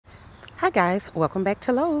Hi guys, welcome back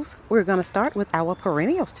to Lowe's. We're going to start with our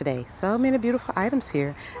perennials today. So many beautiful items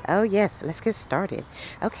here. Oh yes, let's get started.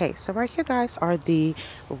 Okay, so right here guys are the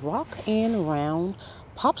rock and round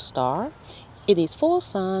pop star. It is full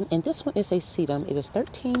sun and this one is a sedum. It is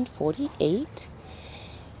 $13.48.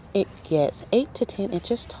 It gets 8 to 10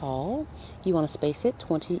 inches tall. You want to space it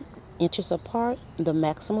 20 inches apart. The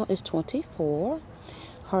maximum is 24.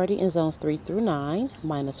 Hardy in zones 3 through 9,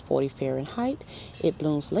 minus 40 Fahrenheit. It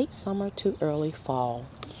blooms late summer to early fall.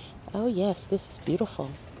 Oh yes, this is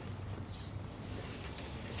beautiful.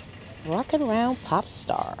 Rockin' Around Pop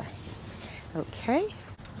Star. Okay.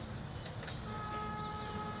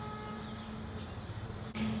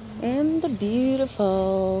 And the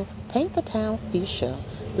beautiful Paint the Town Fuchsia.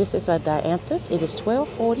 This is a dianthus. It is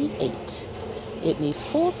 $12.48. It needs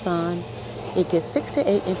full sun. It gets 6 to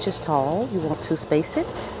 8 inches tall. You want to space it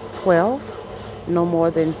 12, no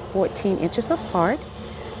more than 14 inches apart.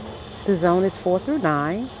 The zone is 4 through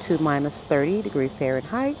 9 to minus 30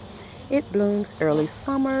 Fahrenheit. It blooms early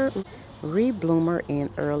summer, rebloomer in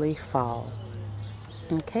early fall.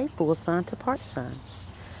 Okay, full sun to part sun.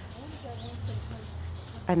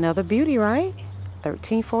 Another beauty, right?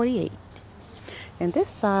 $13.48. And this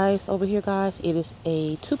size over here, guys, it is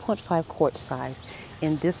a 2.5 quart size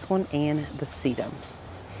in this one and the sedum.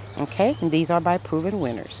 Okay, and these are by proven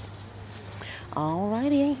winners.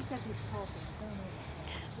 Alrighty.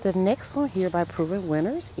 The next one here by proven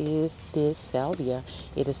winners is this salvia.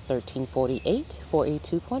 It is $13.48 for a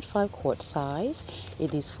 2.5 quart size.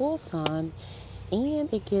 It needs full sun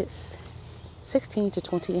and it gets 16 to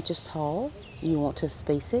 20 inches tall. You want to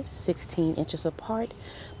space it 16 inches apart.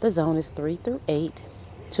 The zone is 3 through 8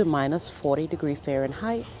 to minus 40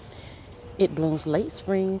 Fahrenheit. It blooms late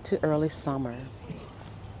spring to early summer.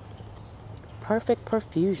 Perfect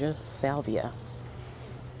Perfusion Salvia.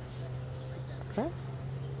 Okay.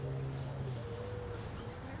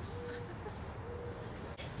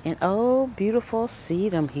 And oh, beautiful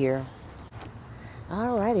sedum here.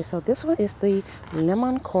 Alrighty, so this one is the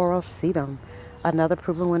Lemon Coral Sedum. Another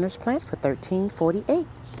proven winners plant for $13.48.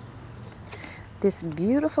 This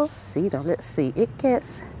beautiful sedum, let's see, it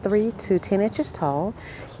gets 3 to 10 inches tall.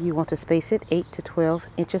 You want to space it 8 to 12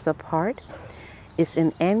 inches apart. It's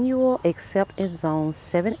an annual except in zones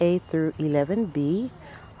 7A through 11B,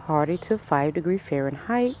 hardy to 5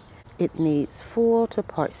 Fahrenheit. It needs full to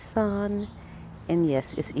part sun, and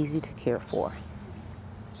yes, it's easy to care for.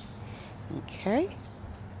 Okay.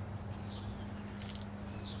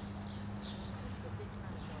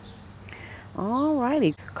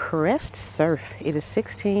 Alrighty, Crest Surf. It is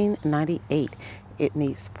 $16.98. It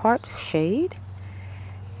needs part shade.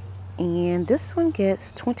 And this one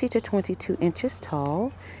gets 20 to 22 inches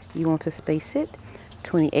tall. You want to space it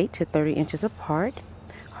 28 to 30 inches apart.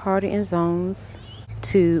 Hardy in zones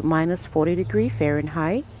to minus 40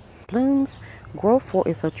 Fahrenheit. Blooms grow for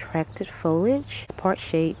its attractive foliage. Part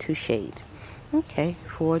shade to shade. Okay,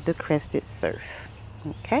 for the Crested Surf.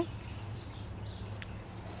 Okay.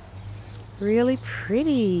 Really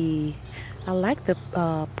pretty. I like the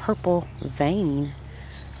purple vein.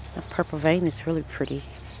 The purple vein is really pretty.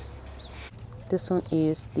 This one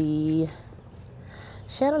is the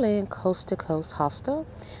Shadowland Coast to Coast Hosta.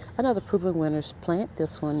 Another proven winners plant.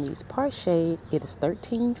 This one needs part shade. It is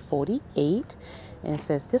 $13.48 and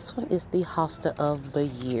says this one is the Hosta of the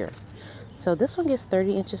year. So this one gets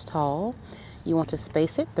 30 inches tall. You want to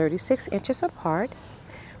space it 36 inches apart.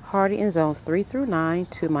 Hardy in zones 3 through 9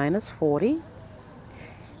 to minus 40.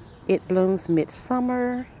 It blooms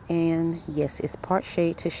midsummer, and yes, it's part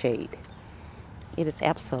shade to shade. It is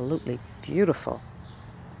absolutely beautiful.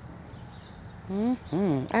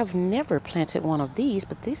 I've never planted one of these,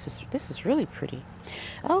 but this is really pretty.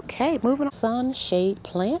 Okay, moving on. Sunshade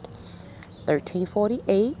plant,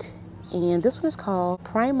 $13.48, and this one is called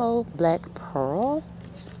Primo Black Pearl.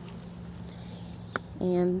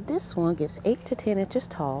 And this one gets 8 to 10 inches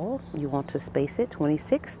tall. You want to space it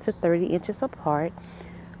 26 to 30 inches apart.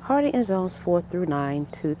 Hardy in zones 4 through 9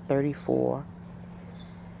 to 34.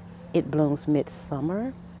 It blooms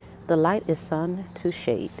midsummer. The light is sun to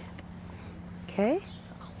shade. Okay.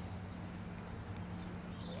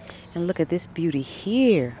 And look at this beauty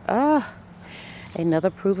here. Ah, another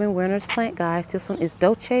proven winners plant, guys. This one is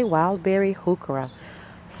Dolce Wildberry Heuchera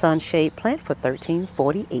Sunshade plant for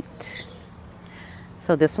 $13.48.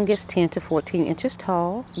 So this one gets 10 to 14 inches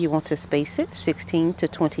tall. You want to space it 16 to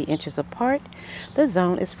 20 inches apart. The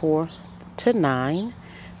zone is 4 to 9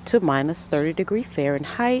 to minus 30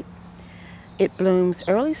 Fahrenheit. It blooms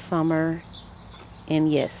early summer.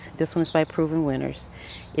 And yes, this one is by proven winners.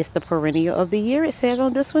 It's the perennial of the year. It says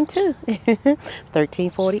on this one too.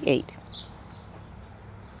 $13.48.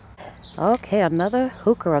 Okay, another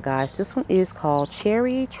heuchera, guys. This one is called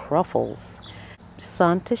Cherry Truffles.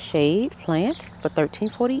 Sun to shade plant for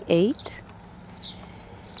 $13.48.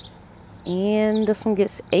 And this one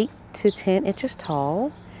gets 8 to 10 inches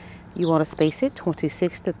tall. You want to space it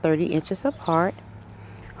 26 to 30 inches apart.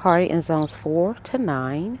 Hardy in zones 4 to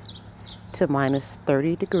 9 to minus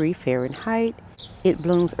 30 degrees Fahrenheit. It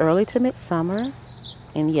blooms early to midsummer.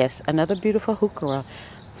 And yes, another beautiful heuchera.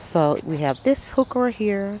 So we have this heuchera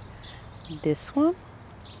here, this one,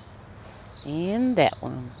 and that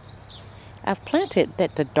one. I've planted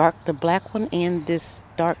the black one and this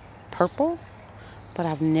dark purple, but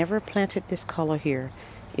I've never planted this color here.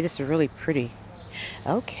 It is really pretty.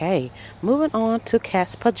 Okay, moving on to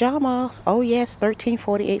cat's pajamas. Oh yes,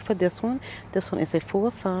 $13.48 for this one. This one is a full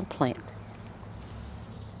sun plant.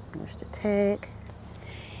 There's the tag.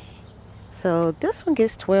 So this one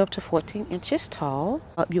gets 12 to 14 inches tall.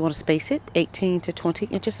 You want to space it 18 to 20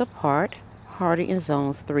 inches apart. Hardy in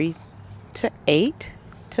zones 3 to 8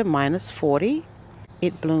 to minus 40.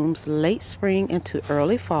 It blooms late spring into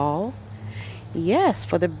early fall. Yes,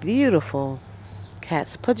 for the beautiful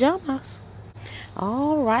cat's pajamas.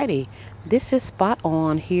 Alrighty, this is spot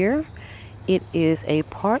on here. It is a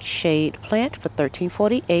part shade plant for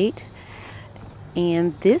 $13.48.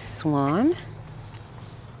 And this one,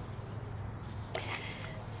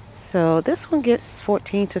 so this one gets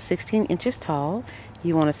 14 to 16 inches tall.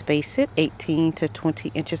 You want to space it 18 to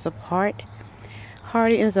 20 inches apart.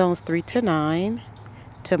 Hardy in zones 3 to 9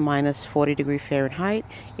 to minus 40 degrees Fahrenheit.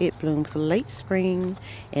 It blooms late spring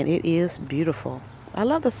and it is beautiful. I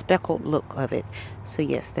love the speckled look of it. So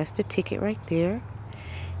yes, that's the ticket right there.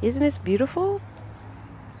 Isn't this beautiful?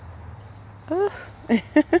 Oh.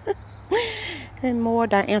 And more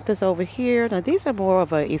dianthus over here. Now these are more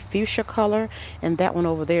of a fuchsia color, and that one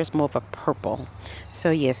over there is more of a purple. So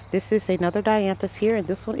yes, this is another dianthus here, and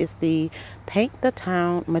this one is the Paint the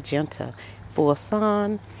Town Magenta. Full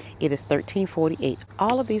sun. It is $13.48.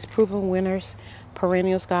 All of these proven winners,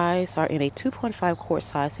 perennials, guys, are in a 2.5 quart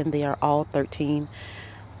size, and they are all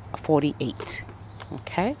 $13.48.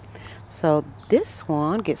 Okay. So this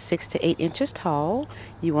one gets 6 to 8 inches tall.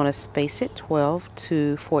 You want to space it 12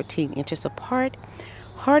 to 14 inches apart.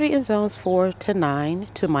 Hardy in zones 4 to 9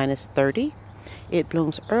 to minus 30. It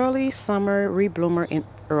blooms early summer, rebloomer in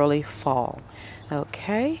early fall.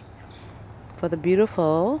 Okay, for the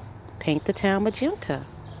beautiful Paint the Town Magenta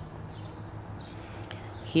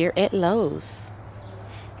here at Lowe's.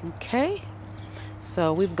 Okay.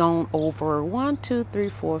 So we've gone over 1, 2, 3,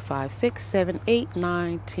 4, 5, 6, 7, 8,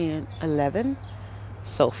 9, 10, 11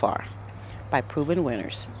 so far by proven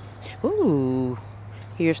winners. Ooh,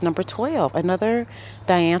 here's number 12, another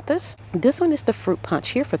dianthus. This one is the fruit punch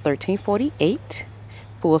here for $13.48.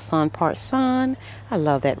 Full sun, part sun. I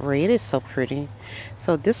love that red, it's so pretty.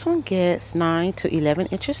 So this one gets 9 to 11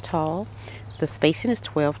 inches tall. The spacing is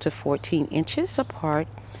 12 to 14 inches apart.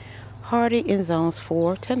 Hardy in zones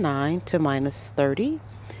 4 to 9 to minus 30.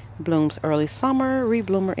 Blooms early summer,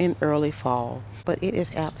 rebloomer in early fall. But it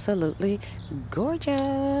is absolutely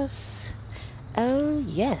gorgeous. Oh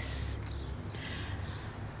yes.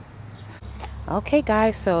 Okay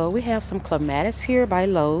guys, so we have some clematis here by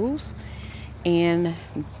Lowe's. And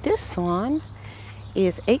this one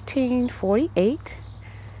is $18.48.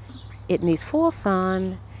 It needs full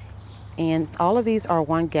sun, and all of these are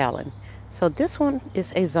 1 gallon. So this one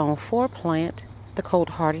is a zone 4 plant. The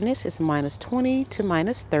cold hardiness is minus 20 to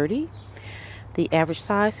minus 30. The average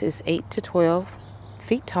size is 8 to 12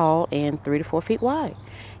 feet tall and 3 to 4 feet wide.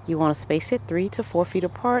 You want to space it 3 to 4 feet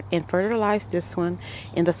apart and fertilize this one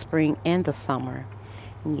in the spring and the summer.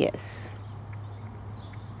 Yes.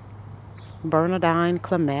 Bernardine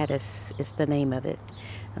clematis is the name of it.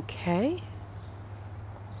 Okay.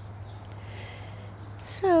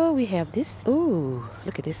 So we have this. Ooh,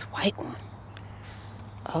 look at this white one.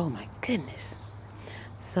 Oh my goodness.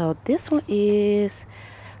 So this one is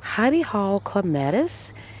Heidi Hall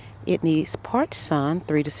clematis. It needs part sun,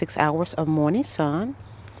 3 to 6 hours of morning sun.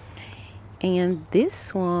 And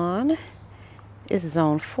this one is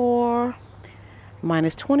zone 4,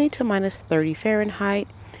 minus 20 to minus 30 Fahrenheit.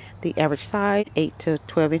 The average size 8 to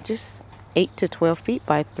 12 inches, 8 to 12 feet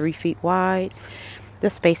by 3 feet wide. The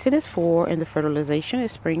spacing is 4, and the fertilization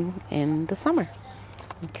is spring and the summer.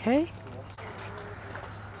 Okay.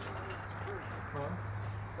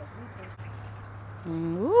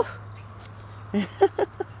 Ooh.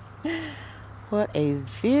 What a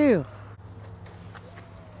view.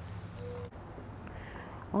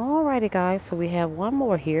 Alrighty guys, so we have one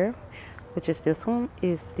more here, which is this one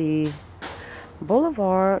is the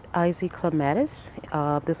Boulevard Izzy clematis.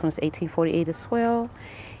 This one's $18.48 as well.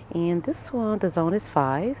 And this one, the zone is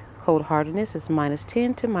 5. cold hardiness is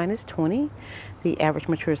 -10 to -20. The average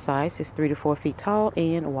mature size is 3 to 4 feet tall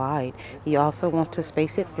and wide. You also want to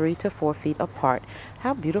space it 3 to 4 feet apart.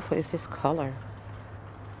 How beautiful is this color?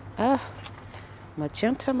 Ah,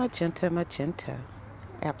 magenta, magenta, magenta.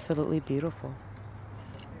 Absolutely beautiful.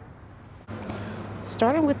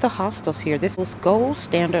 Starting with the hostels here. This is Gold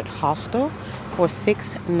Standard Hostel for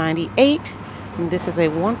 $6.98. And this is a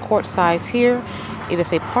 1 quart size here. It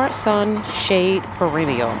is a part sun shade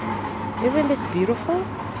perennial. Isn't this beautiful?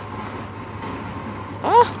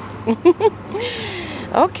 Ah.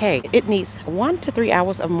 Okay, it needs 1 to 3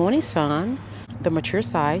 hours of morning sun. The mature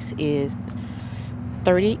size is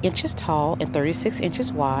 30 inches tall and 36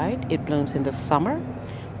 inches wide. It blooms in the summer.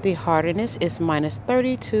 The hardiness is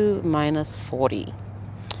 -30 to -40.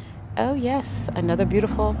 Oh yes, another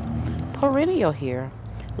beautiful perennial here.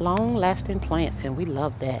 Long-lasting plants, and we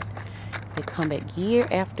love that. They come back year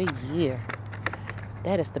after year.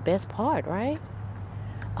 That is the best part, right?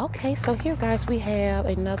 Okay, so here, guys, we have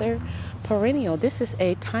another perennial. This is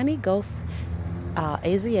a tiny ghost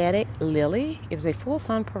Asiatic lily. It is a full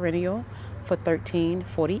sun perennial for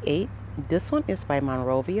 $13.48. This one is by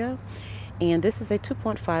Monrovia, and this is a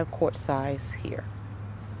 2.5 quart size here.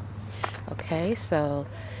 Okay, so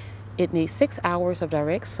it needs 6 hours of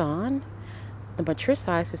direct sun. The mature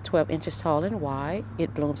size is 12 inches tall and wide.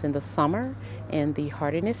 It blooms in the summer, and the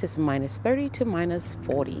hardiness is -30 to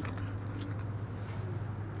 -40.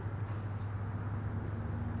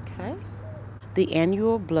 Okay. The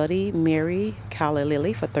annual Bloody Mary Calla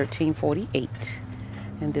Lily for $13.48.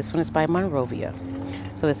 And this one is by Monrovia.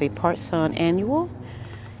 So it's a part sun annual.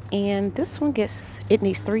 And this one it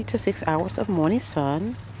needs 3 to 6 hours of morning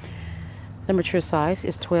sun. The mature size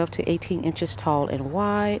is 12 to 18 inches tall and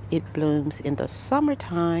wide. It blooms in the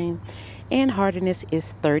summertime, and hardiness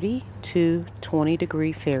is 30 to 20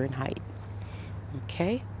 degrees Fahrenheit.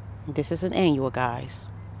 Okay, this is an annual, guys.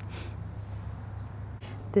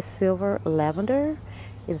 This silver lavender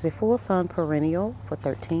is a full sun perennial for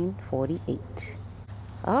 $13.48.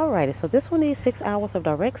 Alrighty, so this one needs 6 hours of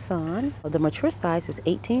direct sun. The mature size is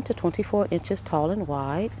 18 to 24 inches tall and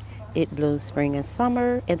wide. It blooms spring and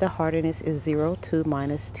summer, and the hardiness is 0 to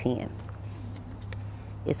 -10.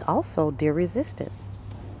 It's also deer resistant.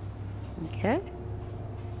 Okay.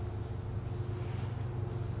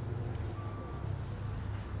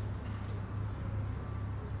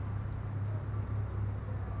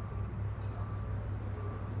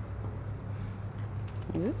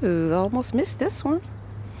 Ooh, almost missed this one.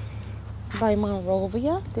 By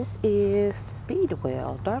Monrovia, this is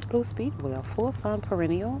Speedwell, dark blue Speedwell, full sun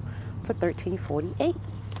perennial for $13.48.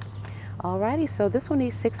 Alrighty, so this one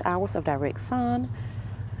needs 6 hours of direct sun.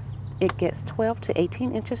 It gets 12 to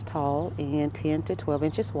 18 inches tall and 10 to 12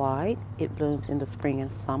 inches wide. It blooms in the spring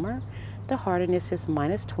and summer. The hardiness is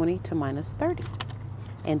 -20 to -30.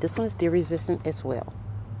 And this one is deer resistant as well.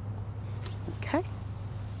 Okay.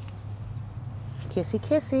 Kissy,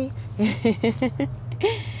 kissy.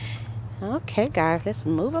 Okay, guys, let's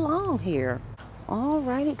move along here.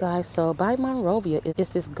 Alrighty, guys, so by Monrovia is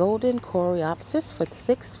this golden coreopsis for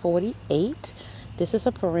 $6.48. This is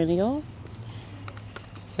a perennial.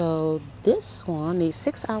 So this one needs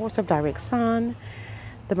 6 hours of direct sun.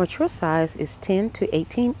 The mature size is 10 to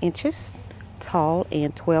 18 inches tall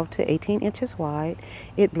and 12 to 18 inches wide.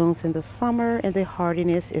 It blooms in the summer, and the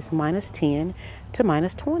hardiness is -10 to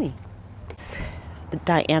 -20. The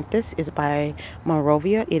dianthus is by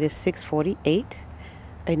Monrovia. It is $6.48.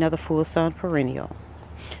 Another full sun perennial.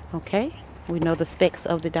 Okay, we know the specs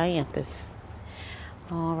of the dianthus.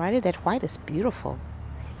 Alrighty, that white is beautiful.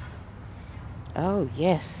 Oh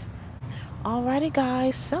yes. Alrighty,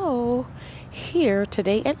 guys, so here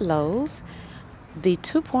today at Lowe's, the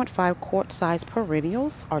 2.5 quart size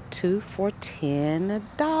perennials are 2 for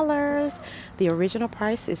 $10. The original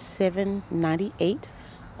price is $7.98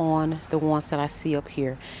 on the ones that I see up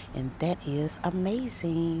here, and that is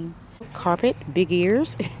amazing. Carpet big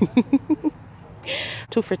ears,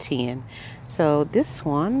 2 for $10. So this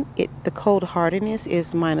one, the cold hardiness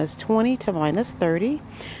is -20 to -30.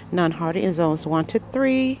 Non-hardy in zones 1 to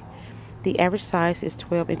 3. The average size is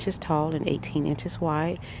 12 inches tall and 18 inches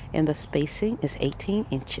wide, and the spacing is 18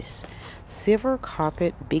 inches. Silver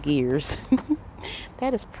carpet big ears.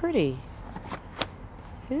 That is pretty.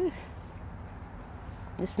 Ooh.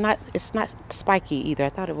 It's not spiky either. I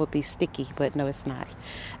thought it would be sticky, but no, it's not.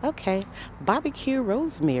 Okay, barbecue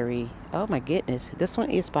rosemary. Oh my goodness. This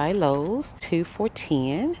one is by Lowe's, 2 for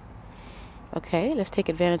 $10. Okay, let's take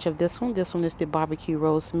advantage of this one. This one is the barbecue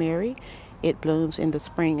rosemary. It blooms in the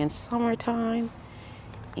spring and summertime.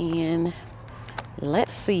 And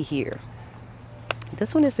let's see here.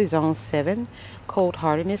 This one is the zone 7. Cold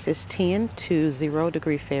hardiness is 10 to 0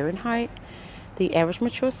 degree Fahrenheit. The average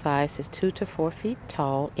mature size is 2 to 4 feet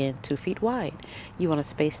tall and 2 feet wide. You want to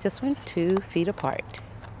space this one 2 feet apart.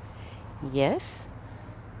 Yes.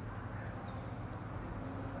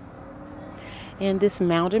 And this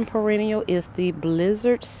mountain perennial is the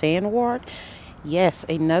blizzard sandwort. Yes,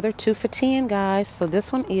 another 2 for 10, guys. So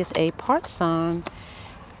this one is a part sun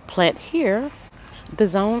plant here. The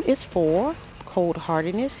zone is 4. Cold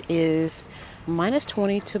hardiness is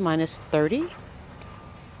 -20 to -30.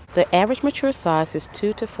 The average mature size is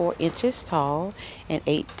 2 to 4 inches tall and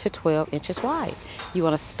 8 to 12 inches wide. You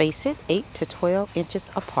want to space it 8 to 12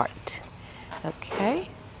 inches apart. Okay,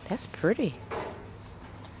 that's pretty.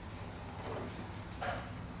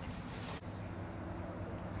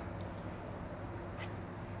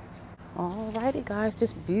 Alrighty, guys,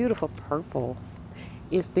 this beautiful purple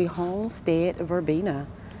is the homestead verbena.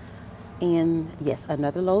 And yes,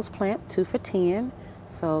 another Lowe's plant, 2 for 10.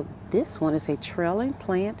 So this one is a trailing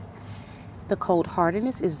plant. The cold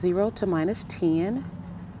hardiness is 0 to -10,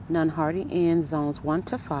 non-hardy in zones 1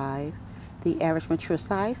 to 5. The average mature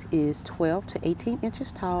size is 12 to 18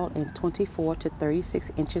 inches tall and 24 to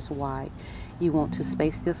 36 inches wide. You want to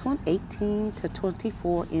space this one 18 to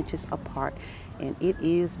 24 inches apart, and it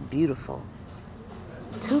is beautiful.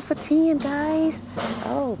 2 for 10, guys.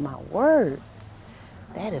 Oh my word.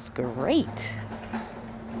 That is great.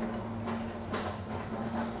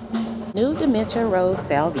 New Dementia Rose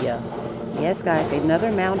Salvia. Yes, guys,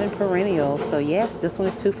 another mountain perennial. So yes, this one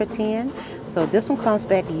is 2 for 10. So this one comes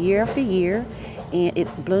back year after year, and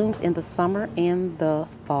it blooms in the summer and the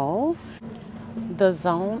fall. The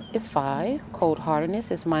zone is 5. Cold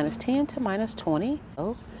hardiness is -10 to -20.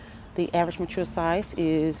 The average mature size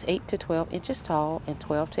is 8 to 12 inches tall and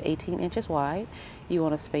 12 to 18 inches wide. You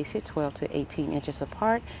want to space it 12 to 18 inches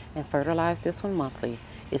apart and fertilize this one monthly.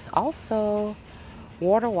 It's also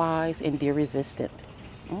water-wise and deer resistant.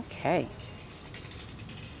 Okay.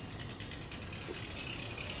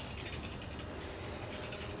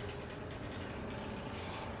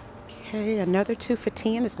 Okay, another 2 for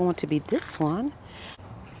 10 is going to be this one.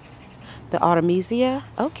 The Artemisia,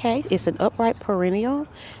 okay, it's an upright perennial.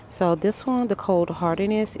 So this one, the cold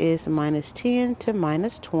hardiness is -10 to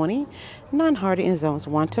 -20. Non-hardy in zones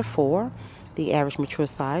 1 to 4. The average mature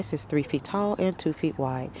size is 3 feet tall and 2 feet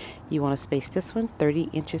wide. You want to space this one 30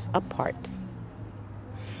 inches apart.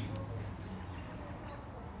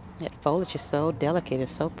 That foliage is so delicate and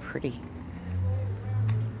so pretty.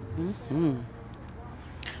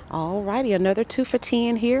 Alrighty, another 2 for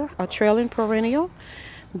 10 here, a trailing perennial.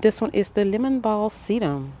 This one is the lemon ball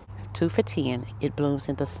sedum, 2 for 10. It blooms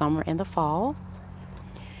in the summer and the fall.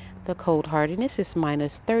 The cold hardiness is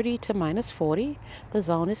 -30 to -40. The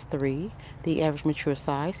zone is 3. The average mature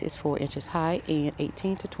size is 4 inches high and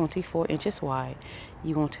 18 to 24 inches wide.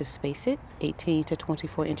 You want to space it 18 to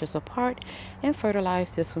 24 inches apart and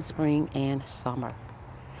fertilize this one spring and summer.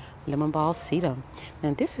 Lemon ball sedum.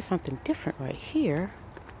 Now this is something different right here.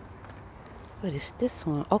 What is this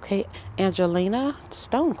one? Okay, Angelina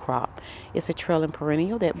stonecrop. It's a trailing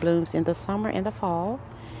perennial that blooms in the summer and the fall.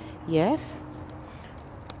 Yes.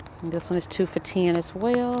 And this one is 2 for 10 as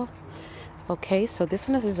well. Okay, so this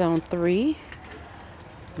one is a zone 3,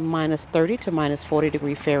 -30 to -40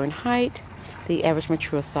 degree Fahrenheit. The average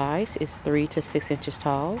mature size is 3 to 6 inches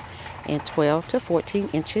tall and 12 to 14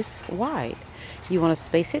 inches wide. You want to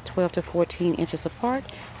space it 12 to 14 inches apart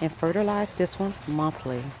and fertilize this one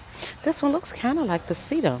monthly. This one looks kind of like the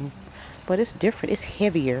sedum, but it's different. It's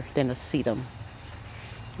heavier than the sedum.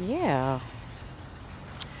 Yeah.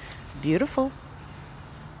 Beautiful.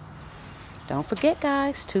 Don't forget,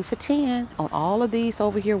 guys, 2 for 10 on all of these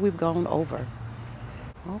over here we've gone over.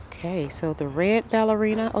 Okay, so the red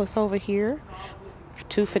ballerina is over here,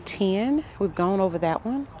 2 for 10. We've gone over that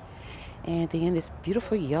one. And then this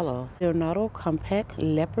beautiful yellow, Leonardo compact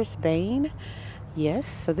leopard's bane. Yes,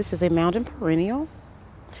 so this is a mountain perennial.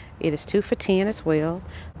 It is 2 for 10 as well.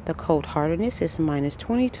 The cold hardiness is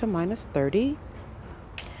 -20 to -30.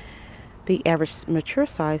 The average mature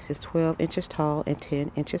size is 12 inches tall and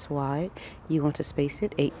 10 inches wide. You want to space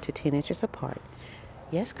it 8 to 10 inches apart.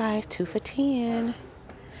 Yes, guys, 2 for 10.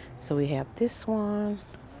 So we have this one.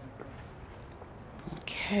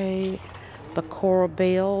 Okay, the coral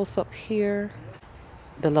bells up here.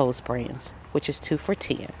 The Lowe's brands, which is 2 for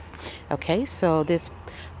 10. Okay, so this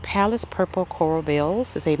Palace Purple Coral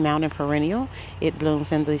Bells is a mountain perennial. It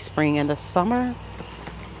blooms in the spring and the summer.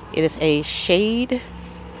 It is a shade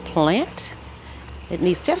plant. It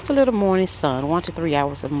needs just a little morning sun, 1 to 3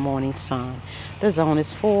 hours of morning sun. The zone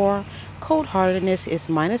is 4. Cold hardiness is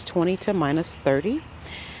 -20 to -30.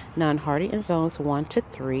 Non-hardy in zones 1 to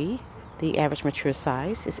 3. The average mature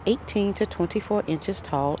size is 18 to 24 inches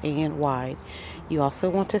tall and wide. You also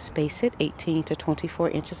want to space it 18 to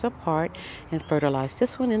 24 inches apart and fertilize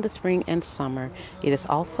this one in the spring and summer. It is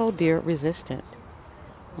also deer resistant.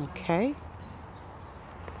 Okay.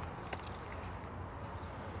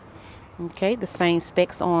 Okay, the same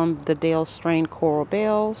specs on the Dale strain coral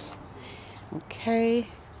bells. Okay.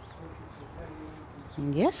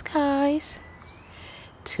 Yes, guys.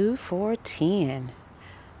 2 for $10.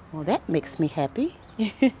 Well, that makes me happy.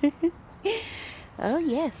 Oh,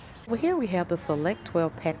 yes. Well, here we have the select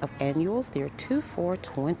 12 pack of annuals. They're 2 for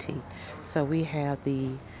 $20. So we have the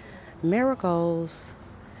marigolds,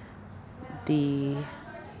 the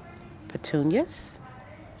petunias,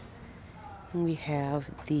 we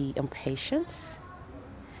have the impatiens.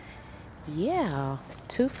 Yeah,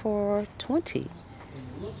 2 for $20.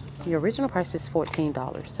 The original price is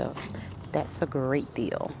 $14, so that's a great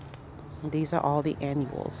deal. These are all the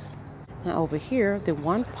annuals. Now over here, the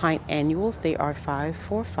 1 pint annuals, they are 5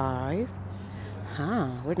 for $5.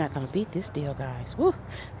 We're not gonna beat this deal, guys. Woo!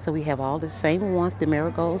 So we have all the same ones, the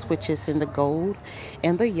marigolds, which is in the gold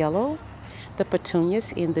and the yellow, the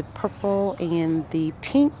petunias in the purple and the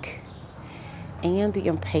pink, and the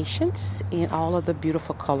impatiens in all of the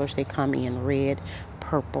beautiful colors they come in: red,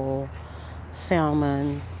 purple,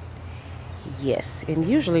 salmon. Yes, and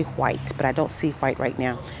usually white, but I don't see white right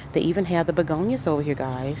now. They even have the begonias over here,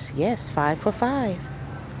 guys. Yes, 5 for $5.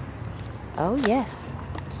 Oh, yes.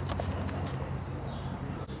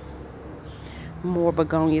 More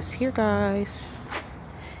begonias here, guys.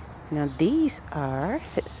 Now these are,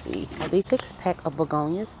 let's see, these 6 pack of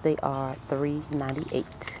begonias, they are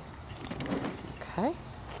 $3.98. Okay.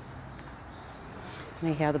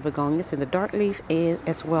 They have the begonias in the dark leaf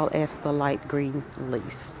as well as the light green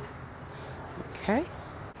leaf. Okay.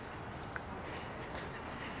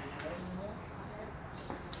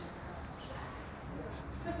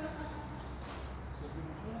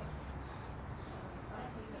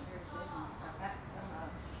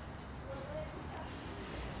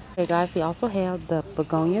 Okay, guys, they also have the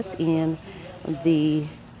begonias in the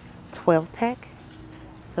 12 pack.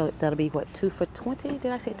 So that'll be what, 2 for $20?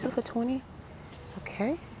 Did I say 2 for $20?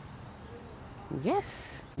 Okay.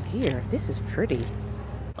 Yes. Here, this is pretty.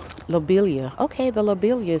 Lobelia. Okay, the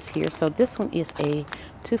lobelia is here. So this one is a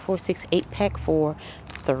 2, 4, 6, 8 pack for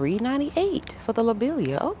 $3.98 for the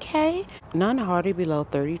lobelia. Okay. Non-hardy below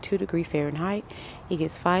 32 Fahrenheit. It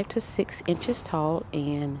gets 5 to 6 inches tall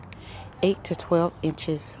and 8 to 12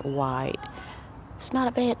 inches wide. It's not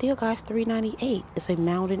a bad deal, guys. $3.98. It's a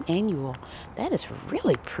mountain annual. That is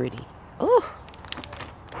really pretty. Oh,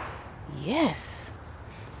 yes.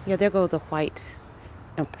 Yeah, there goes the white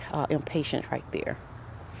impatient right there.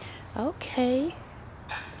 Okay.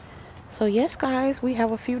 So yes, guys, we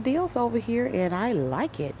have a few deals over here, and I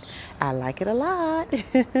like it. I like it a lot.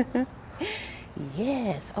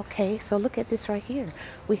 Yes. Okay, so look at this right here.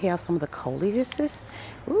 We have some of the coleases.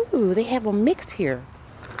 Ooh, they have them mixed here.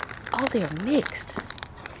 Oh, they're mixed.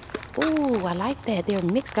 Ooh, I like that. They're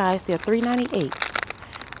mixed, guys. They're $3.98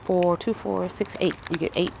 for 2, 4, 6, 8. You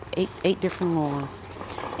get eight different ones,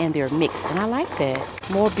 and they're mixed, and I like that.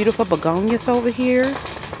 More beautiful begonias over here.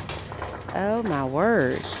 Oh my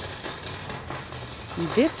word.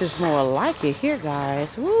 This is more like it here,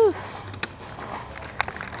 guys. Woo.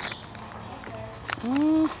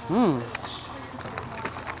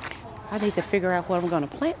 I need to figure out what I'm going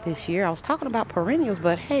to plant this year. I was talking about perennials,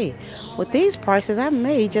 but hey, with these prices, I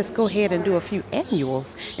may just go ahead and do a few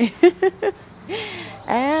annuals.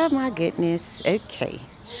 Oh my goodness. Okay.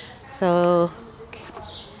 So,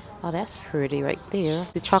 oh, that's pretty right there.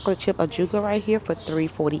 The chocolate chip ajuga right here for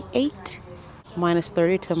 $3.48. Minus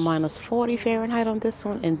 30 to minus 40 Fahrenheit on this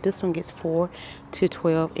one, and this one gets 4 to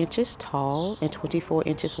 12 inches tall and 24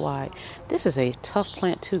 inches wide. This is a tough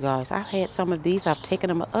plant too, guys. I've had some of these. I've taken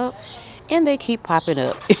them up, and they keep popping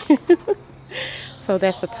up. So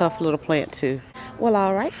that's a tough little plant too. Well,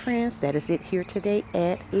 all right, friends, that is it here today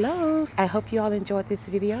at Lowe's. I hope you all enjoyed this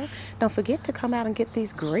video. Don't forget to come out and get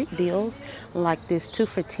these great deals like this 2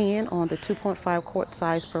 for $10 on the 2.5 quart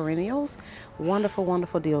size perennials. Wonderful,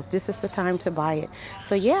 wonderful deal. This is the time to buy it.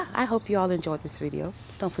 So yeah, I hope you all enjoyed this video.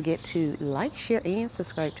 Don't forget to like, share, and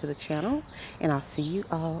subscribe to the channel. And I'll see you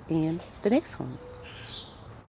all in the next one.